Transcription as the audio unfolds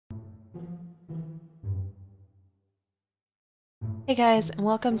Hey guys, and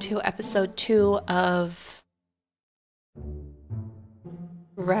welcome to episode 2 of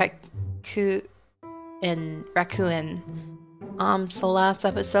Rakuen. So last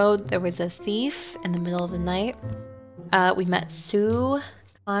episode there was a thief in the middle of the night. We met Sue,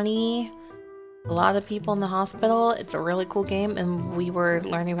 Connie, a lot of people in the hospital. It's a really cool game, and we were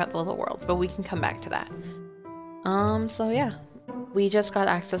learning about the little worlds, but we can come back to that. So yeah, we just got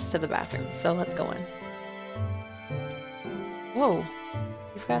access to the bathroom, so let's go in. Whoa,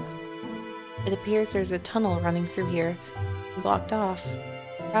 we've got. It appears there's a tunnel running through here, blocked off.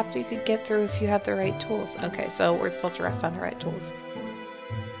 Perhaps you could get through if you have the right tools. Okay, so we're supposed to find the right tools.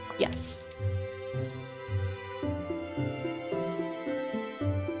 Yes.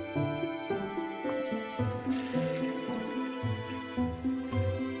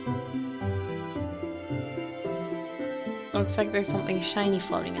 Looks like there's something shiny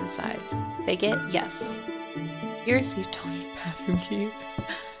floating inside. Take it? Yes. You received Tony's bathroom key.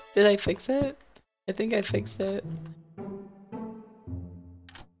 Did I fix it? I think I fixed it.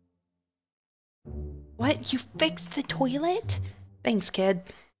 What? You fixed the toilet? Thanks, kid.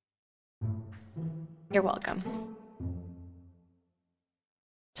 You're welcome.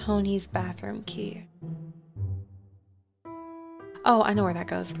 Tony's bathroom key. Oh, I know where that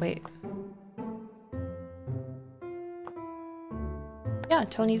goes. Wait. Yeah,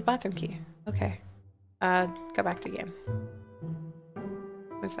 Tony's bathroom key. Okay. Go back to the game.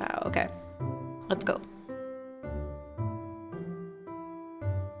 Where's that? Okay. Let's go.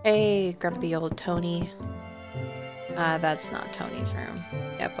 Hey, grumpy old Tony. That's not Tony's room.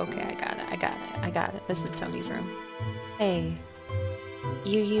 Yep, okay, I got it. This is Tony's room. Hey.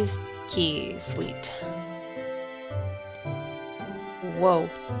 You use key, sweet. Whoa.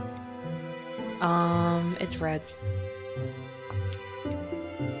 It's red.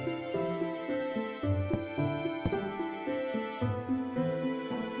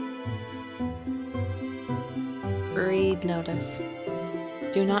 Read notice.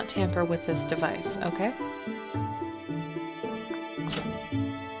 Do not tamper with this device, okay?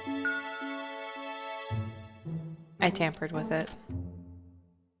 I tampered with it.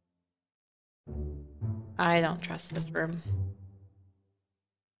 I don't trust this room.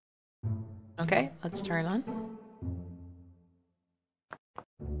 Okay, let's turn on.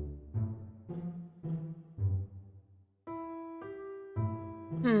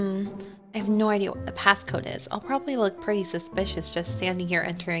 I have no idea what the passcode is. I'll probably look pretty suspicious just standing here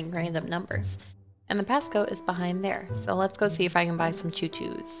entering random numbers. And the passcode is behind there. So let's go see if I can buy some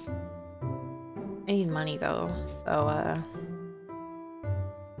choo-choos. I need money though, so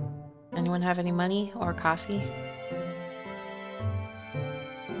anyone have any money or coffee?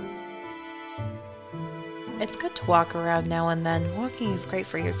 It's good to walk around now and then. Walking is great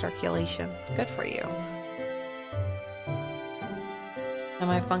for your circulation. Good for you. Am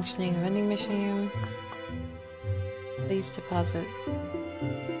I functioning vending machine? Please deposit.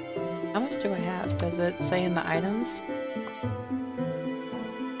 How much do I have? Does it say in the items?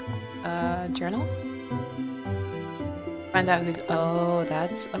 Journal? Find out who's... Oh,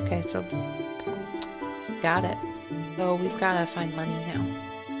 that's... Okay, so... Got it. So we've got to find money now.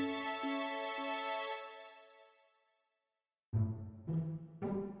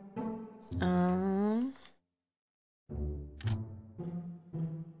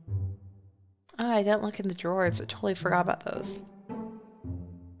 I didn't look in the drawers. I totally forgot about those.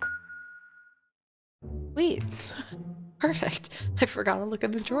 Sweet. Perfect. I forgot to look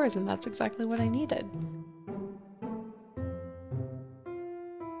in the drawers, and that's exactly what I needed.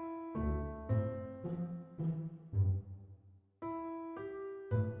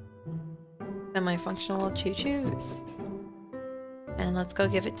 Semi-functional choo-choos. And let's go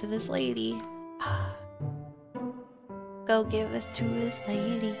give it to this lady. Go give this to this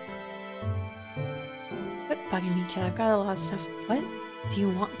lady. Quit bugging me, kid. I've got a lot of stuff. What do you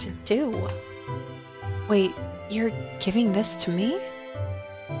want to do? Wait, you're giving this to me?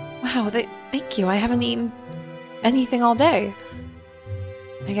 Wow, thank you. I haven't eaten anything all day.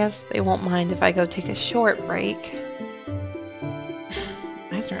 I guess they won't mind if I go take a short break.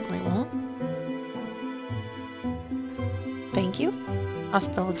 I certainly won't. Thank you.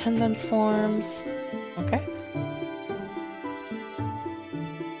 Hospital attendance forms. Okay.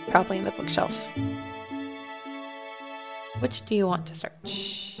 Probably in the bookshelf. Which do you want to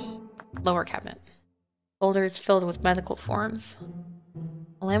search? Lower cabinet. Folders filled with medical forms.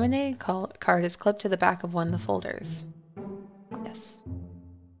 A laminated card is clipped to the back of one of the folders. Yes.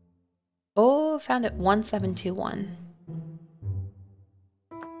 Oh, found it. 1721.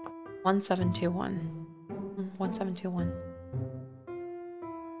 1721. 1721.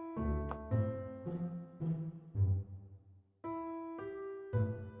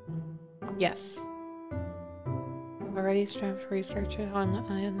 Yes. Already started research on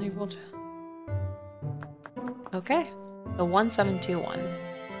unenabled. Okay. The 1721.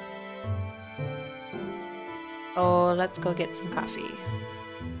 Oh, let's go get some coffee.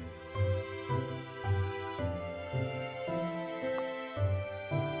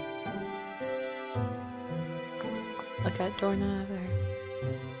 Look at doorknob there.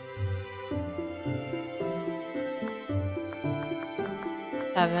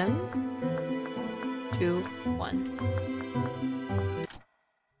 7, 2, 1.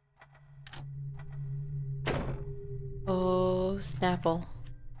 Oh, Snapple.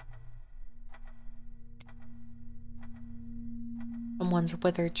 Someone's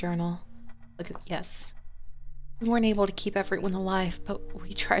withered journal. Look at, yes. We weren't able to keep everyone alive, but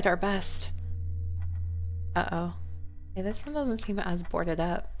we tried our best. Uh-oh. Hey, this one doesn't seem as boarded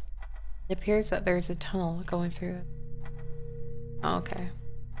up. It appears that there's a tunnel going through it. Oh, okay.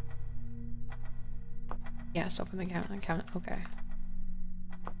 Yes, open the cabinet, okay.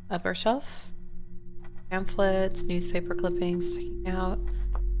 Upper shelf. Pamphlets, newspaper clippings sticking out.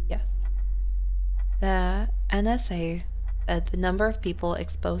 Yes. The NSA said the number of people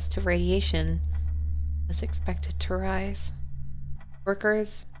exposed to radiation was expected to rise.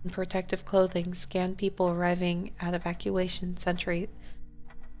 Workers in protective clothing scanned people arriving at evacuation centers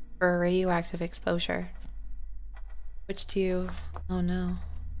for radioactive exposure. Which do you... Oh no.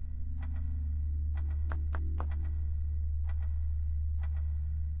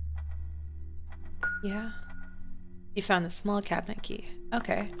 Yeah. You found a small cabinet key.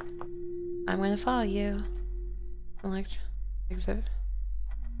 Okay. I'm gonna follow you. Select exit.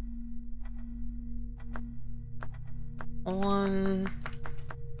 1,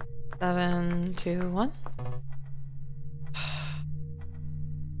 7, 2, 1.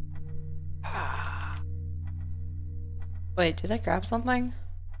 Wait, did I grab something?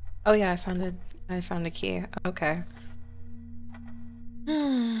 Oh yeah, I found a key. Okay.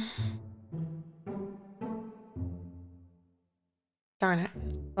 Darn it.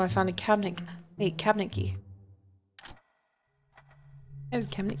 Oh, I found a cabinet. Wait, cabinet key. There's a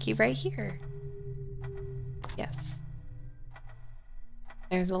cabinet key right here. Yes.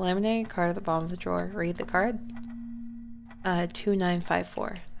 There's a laminated card at the bottom of the drawer. Read the card.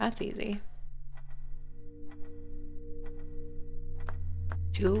 2954. That's easy.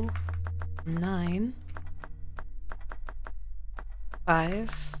 2, 9,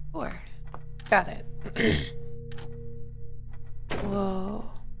 5, 4. Got it.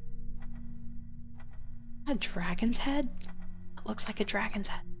 Whoa. A dragon's head? That looks like a dragon's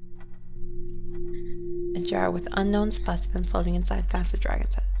head. A jar with unknown specimen floating inside. That's a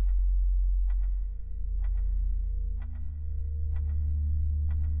dragon's head.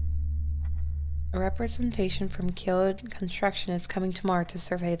 A representation from Kyoto Construction is coming tomorrow to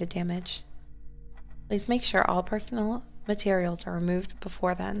survey the damage. Please make sure all personal materials are removed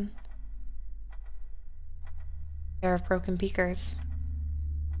before then. Pair of broken beakers.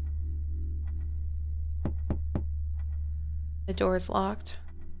 The door is locked.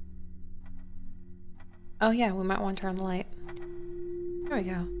 Oh yeah, we might want to turn the light. There we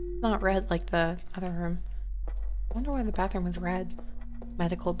go. Not red like the other room. I wonder why the bathroom was red.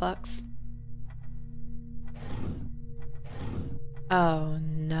 Medical bucks. Oh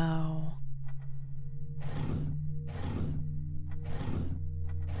no.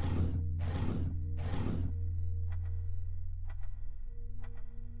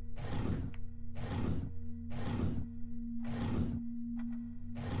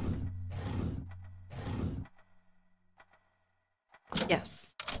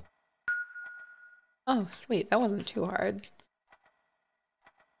 Yes. Oh, sweet. That wasn't too hard.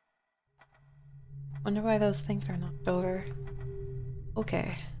 Wonder why those things are knocked over.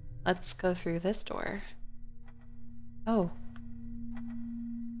 Okay, let's go through this door. Oh.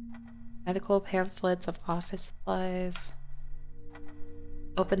 Medical pamphlets of office supplies.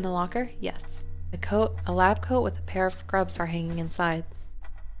 Open the locker? Yes. A lab coat with a pair of scrubs are hanging inside.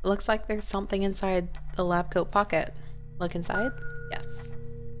 It looks like there's something inside the lab coat pocket. Look inside? Yes.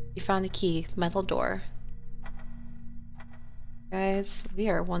 You found a key. Metal door. Guys, we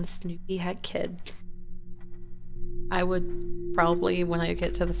are one Snoopy head kid. I would probably, when I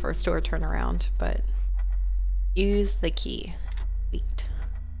get to the first door, turn around, but... Use the key. Wait.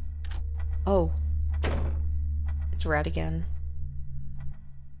 Oh. It's red again.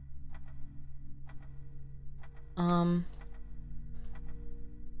 I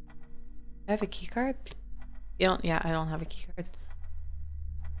have a key card? You don't? Yeah, I don't have a key card.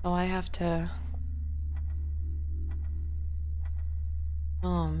 Oh, I have to...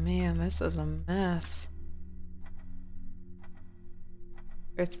 Oh man, this is a mess.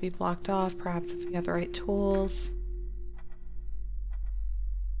 appears to be blocked off, perhaps if we have the right tools.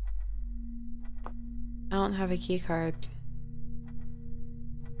 I don't have a key card.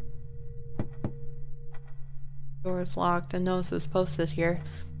 Door is locked. A notice is posted here.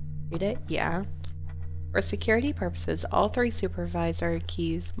 Read it? Yeah. For security purposes, all 3 supervisor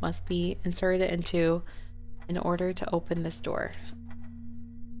keys must be inserted into in order to open this door.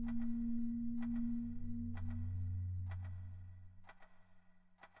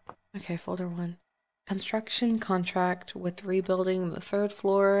 Okay, folder 1. Construction contract with rebuilding the 3rd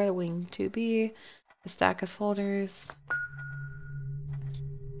floor, wing 2B, a stack of folders.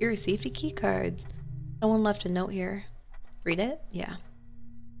 You received a key card. Someone left a note here. Read it? Yeah.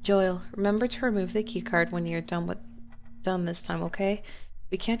 Joel, remember to remove the key card when you're done this time, okay?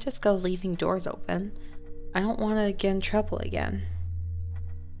 We can't just go leaving doors open. I don't want to get in trouble again.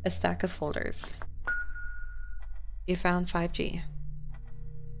 A stack of folders. You found 5G.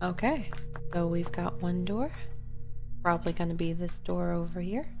 Okay, so we've got 1 door. Probably gonna be this door over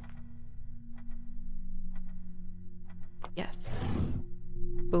here. Yes.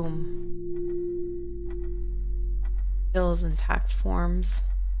 Boom. Bills and tax forms.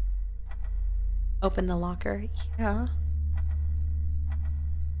 Open the locker. Yeah.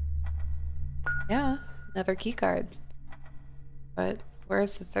 Yeah, another key card. But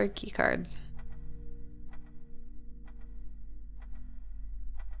where's the 3rd key card?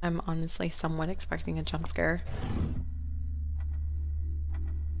 I'm honestly somewhat expecting a jump scare.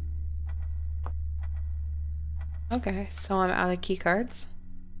 Okay, so I'm out of key cards.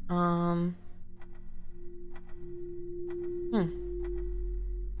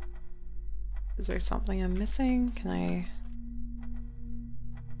 Is there something I'm missing? Can I...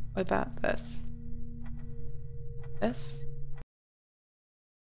 What about this? This?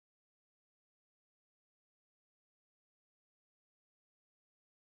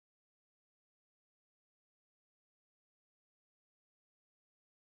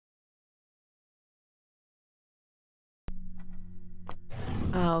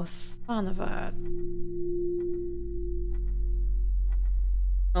 Oh, son of a...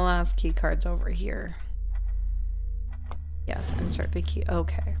 The last key card's over here. Yes, insert the key.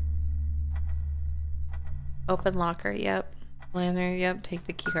 Okay. Open locker, yep. Planner, yep. Take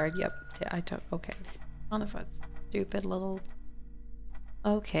the key card, yep. I took, okay. Son of a stupid little...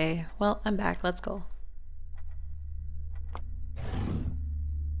 Okay, well, I'm back. Let's go.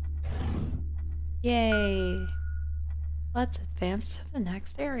 Yay! Let's advance to the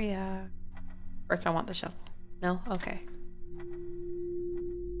next area. First, I want the shovel. No? Okay.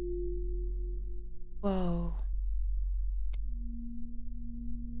 Whoa.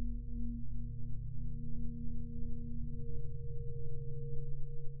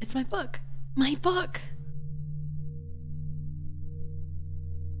 It's my book! My book!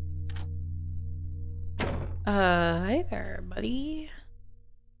 Hi there, buddy.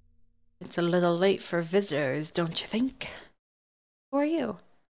 It's a little late for visitors, don't you think? Who are you?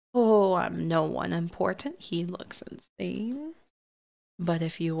 Oh, I'm no one important. He looks insane. But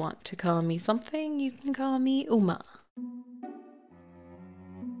if you want to call me something, you can call me Uma.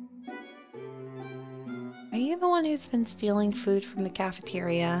 Are you the one who's been stealing food from the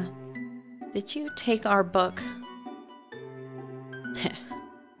cafeteria? Did you take our book?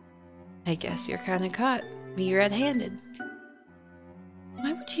 I guess you're kinda caught me red-handed.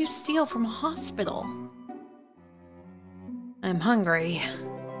 Why would you steal from a hospital? I'm hungry.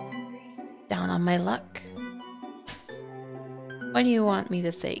 Down on my luck. What do you want me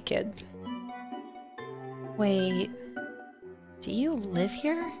to say, kid? Wait. Do you live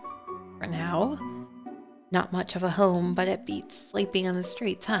here? For now? Not much of a home, but it beats sleeping on the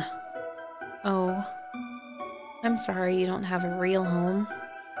streets, huh? Oh. I'm sorry you don't have a real home.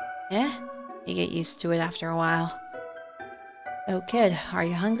 Eh? You get used to it after a while. Oh, kid, are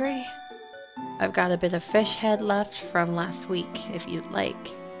you hungry? I've got a bit of fish head left from last week, if you'd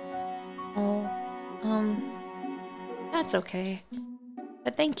like. Oh, that's okay.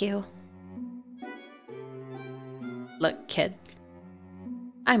 But thank you. Look, kid.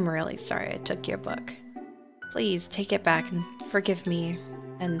 I'm really sorry I took your book. Please take it back and forgive me,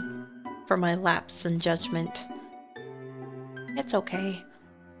 and for my lapse in judgment. It's okay.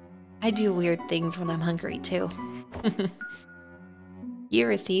 I do weird things when I'm hungry, too. You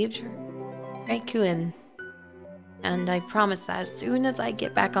received Rakuen, and I promise that as soon as I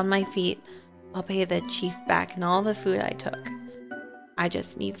get back on my feet, I'll pay the chief back and all the food I took. I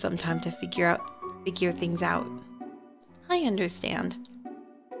just need some time to figure things out. I understand.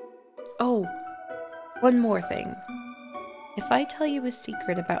 Oh, one more thing. If I tell you a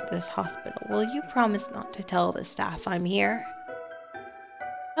secret about this hospital, will you promise not to tell the staff I'm here?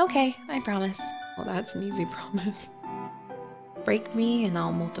 Okay, I promise. Well, that's an easy promise. Break me and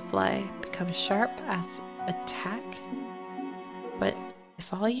I'll multiply. Become sharp as attack. But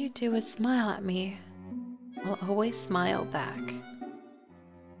if all you do is smile at me, I'll always smile back.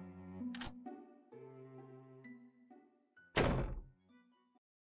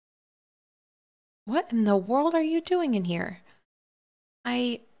 What in the world are you doing in here?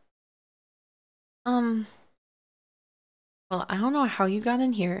 Well, I don't know how you got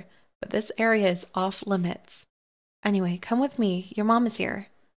in here, but this area is off limits. Anyway, come with me. Your mom is here.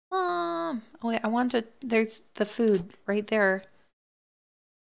 Mom! Oh wait, there's the food right there.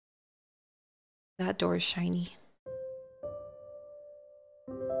 That door is shiny.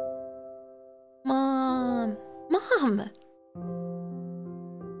 Mom! Mom!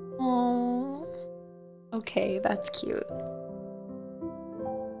 Oh. Okay, that's cute.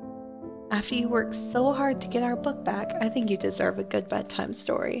 After you worked so hard to get our book back, I think you deserve a good bedtime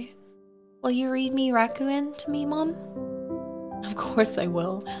story. Will you read me Rakuen to me, Mom? Of course I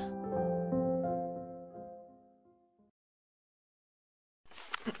will.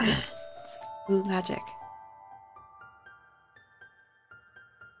 Ooh, magic.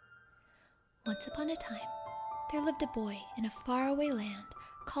 Once upon a time, there lived a boy in a faraway land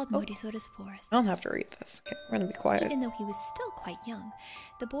called Morisora's Forest. I don't have to read this. Okay, we're gonna be quiet. Even though he was still quite young,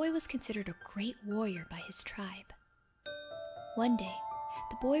 the boy was considered a great warrior by his tribe. One day,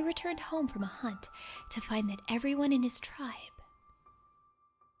 the boy returned home from a hunt to find that everyone in his tribe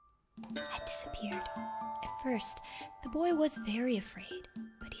had disappeared. At first, the boy was very afraid,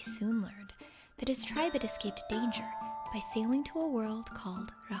 but he soon learned that his tribe had escaped danger by sailing to a world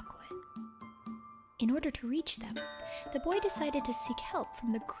called Rakuen. In order to reach them, the boy decided to seek help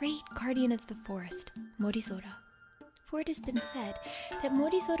from the great guardian of the forest, Morisora. For it has been said that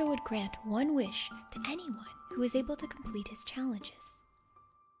Morisora would grant one wish to anyone who was able to complete his challenges.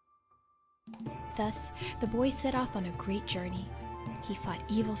 Thus, the boy set off on a great journey. He fought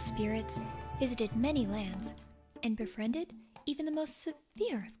evil spirits, visited many lands, and befriended even the most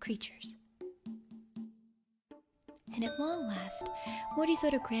severe of creatures. And at long last,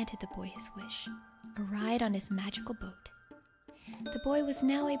 Morisora granted the boy his wish, a ride on his magical boat. The boy was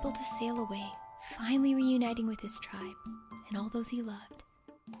now able to sail away, finally reuniting with his tribe and all those he loved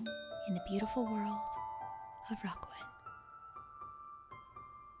in the beautiful world of Rakuen.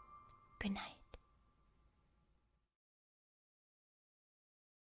 Good night.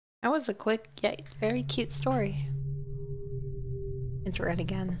 That was a quick yet very cute story. It's red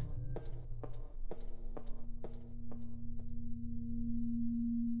again.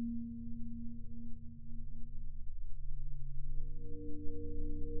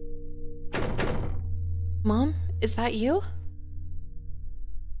 Mom, is that you?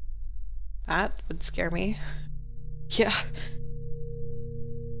 That would scare me. Yeah.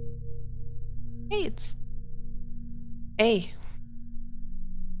 Hey, it's... Hey.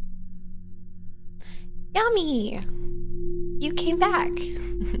 Yummy! You came back.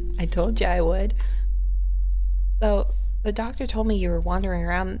 I told you I would. So, the doctor told me you were wandering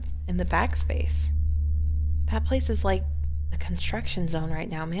around in the backspace. That place is like a construction zone right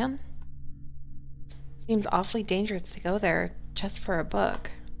now, man. Seems awfully dangerous to go there just for a book.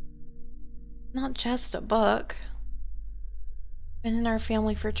 Not just a book. Been in our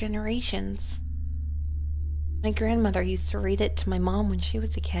family for generations. My grandmother used to read it to my mom when she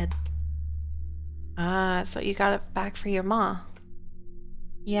was a kid. Ah, so you got it back for your ma.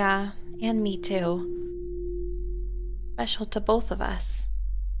 Yeah, and me too. Special to both of us.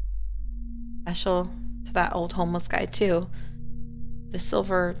 Special to that old homeless guy too. The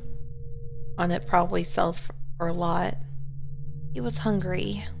silver on it probably sells for a lot. He was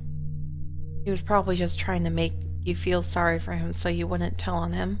hungry. He was probably just trying to make you feel sorry for him so you wouldn't tell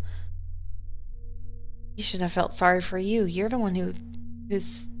on him. You should have felt sorry for you. You're the one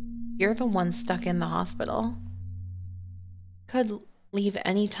you're the one stuck in the hospital. Could leave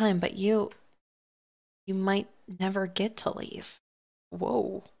any time, but you might never get to leave.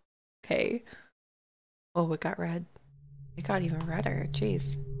 Whoa. Okay. Oh, it got red. It got even redder.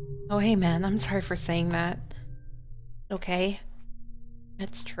 Jeez. Oh, hey, man. I'm sorry for saying that. Okay.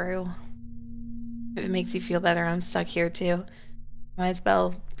 It's true. If it makes you feel better, I'm stuck here, too. Might as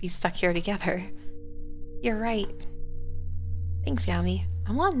well be stuck here together. You're right. Thanks, Yami.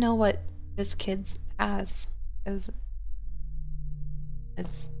 I want to know what this kid has.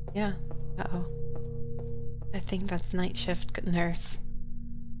 Yeah. Uh-oh. I think that's night shift nurse.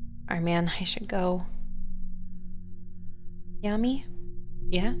 Alright, man. I should go. Yami?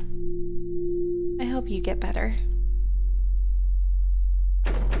 Yeah? I hope you get better.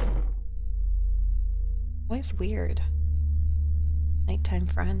 Always weird. Nighttime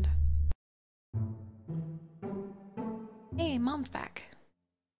friend. Hey, Mom's back.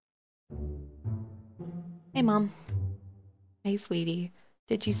 Hey, Mom. Hey, sweetie.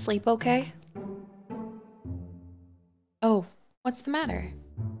 Did you sleep okay? Oh, what's the matter?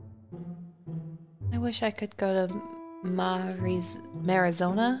 I wish I could go to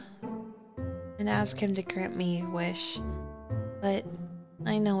Marizona and ask him to grant me a wish, but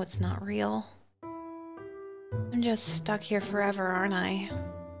I know it's not real. I'm just stuck here forever, aren't I?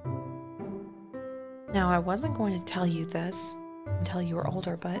 Now, I wasn't going to tell you this until you were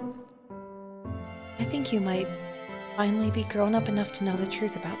older, but I think you might finally be grown up enough to know the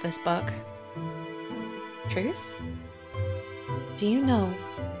truth about this book. Truth? Do you know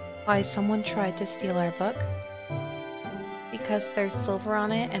why someone tried to steal our book? Because there's silver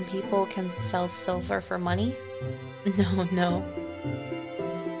on it and people can sell silver for money? No.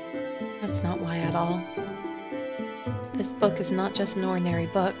 That's not why at all. This book is not just an ordinary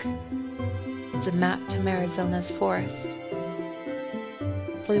book. It's a map to Marizona's forest.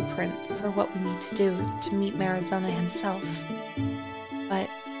 A blueprint for what we need to do to meet Marizona himself. But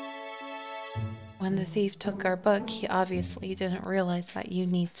when the thief took our book, he obviously didn't realize that you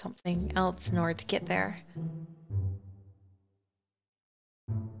need something else in order to get there.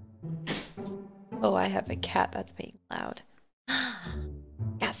 Oh, I have a cat that's being loud.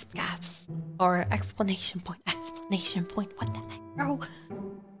 Gasp, gasp. Or explanation point, what the heck, bro?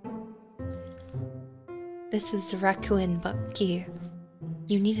 This is the Rakuen book key.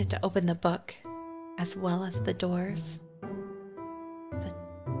 You needed to open the book, as well as the doors. The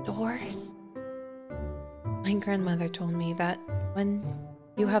doors? My grandmother told me that when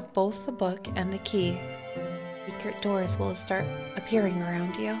you have both the book and the key, secret doors will start appearing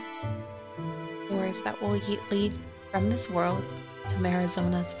around you. Doors that will lead from this world to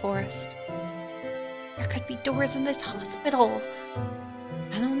Marizona's forest. There could be doors in this hospital.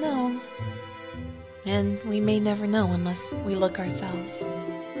 I don't know. And we may never know unless we look ourselves.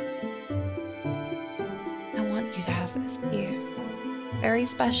 I want you to have this key. Very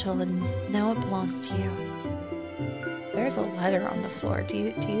special, and now it belongs to you. There's a letter on the floor. Do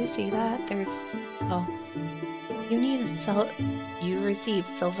you see that? Oh. You received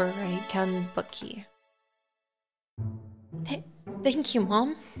Silver Ray Ken book key. Thank you,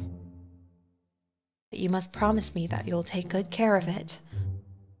 Mom. But you must promise me that you'll take good care of it.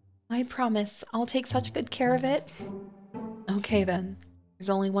 I promise I'll take such good care of it. Okay then. There's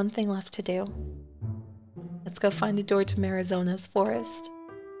only one thing left to do. Let's go find a door to Marizona's forest.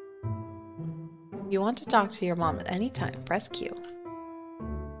 If you want to talk to your mom at any time, press Q.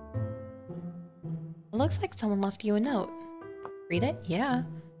 It looks like someone left you a note. Read it? Yeah.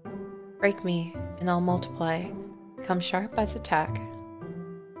 Break me, and I'll multiply. Come sharp as attack.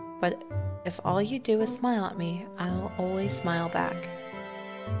 But if all you do is smile at me, I'll always smile back.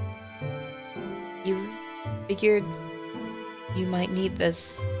 You figured you might need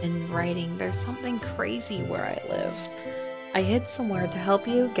this in writing. There's something crazy where I live. I hid somewhere to help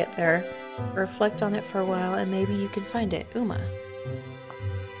you get there. Reflect on it for a while and maybe you can find it. Uma.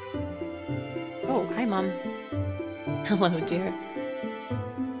 Oh, hi, Mom. Hello, dear.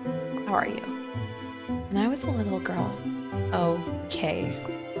 How are you? When I was a little girl. Okay.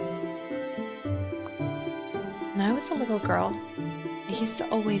 When I was a little girl, I used to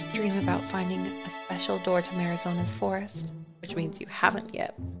always dream about finding a special door to Marizona's forest, which means you haven't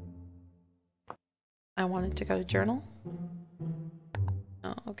yet. I wanted to go to journal.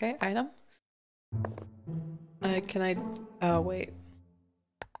 Oh, okay, item. Can I... Oh, wait.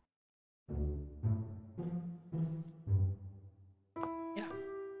 Yeah.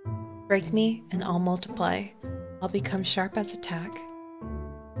 Break me and I'll multiply. I'll become sharp as a tack.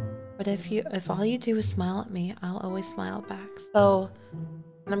 But if all you do is smile at me, I'll always smile back. So,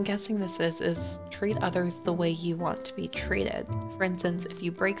 what I'm guessing this is treat others the way you want to be treated. For instance, if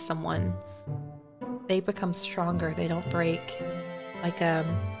you break someone, they become stronger, they don't break. Like a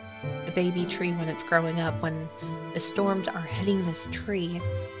baby tree when it's growing up, when the storms are hitting this tree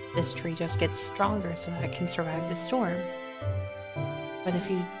just gets stronger so that it can survive the storm. But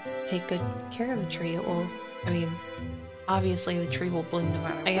if you take good care of the tree, it will, obviously the tree will bloom no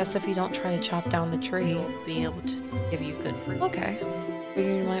matter what. I guess if you don't try to chop down the tree, it'll be able to give you good fruit. Okay.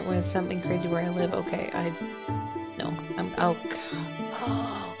 Figured you might want something crazy where I live. Okay,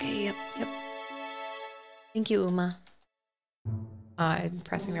 oh, okay, yep. Thank you, Uma. I'm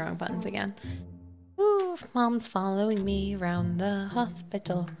pressing the wrong buttons again. Ooh, Mom's following me around the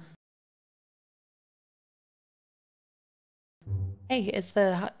hospital. Hey, is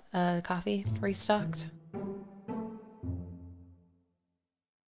the coffee restocked?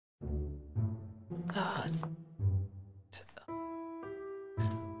 Oh,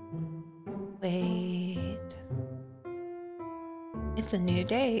 Wait. It's a new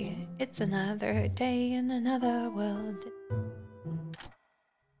day. It's another day in another world.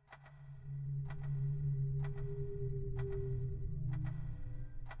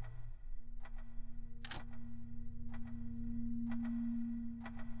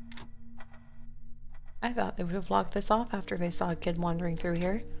 I thought they would have locked this off after they saw a kid wandering through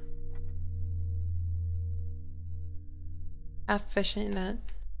here. Half fishing that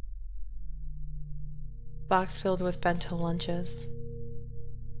box filled with bento lunches.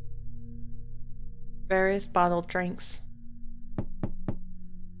 Various bottled drinks.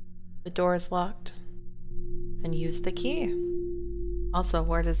 The door is locked. Then use the key. Also,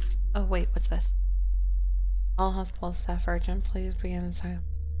 where does... Oh, wait, what's this? All hospital staff urgent, please begin in time.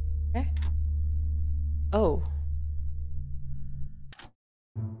 Okay. Oh.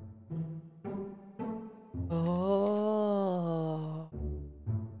 Oh.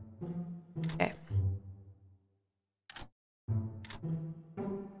 Okay.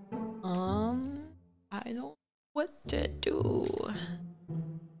 I don't know what to do.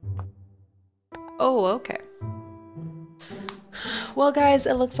 Oh, okay. Well, guys,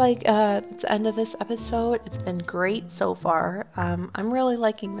 it looks like it's the end of this episode. It's been great so far. I'm really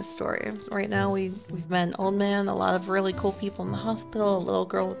liking this story. Right now, we've met an old man, a lot of really cool people in the hospital, a little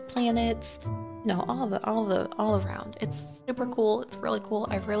girl with planets. You know, all around. It's super cool. It's really cool.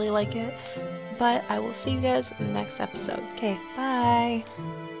 I really like it. But I will see you guys in the next episode. Okay, bye.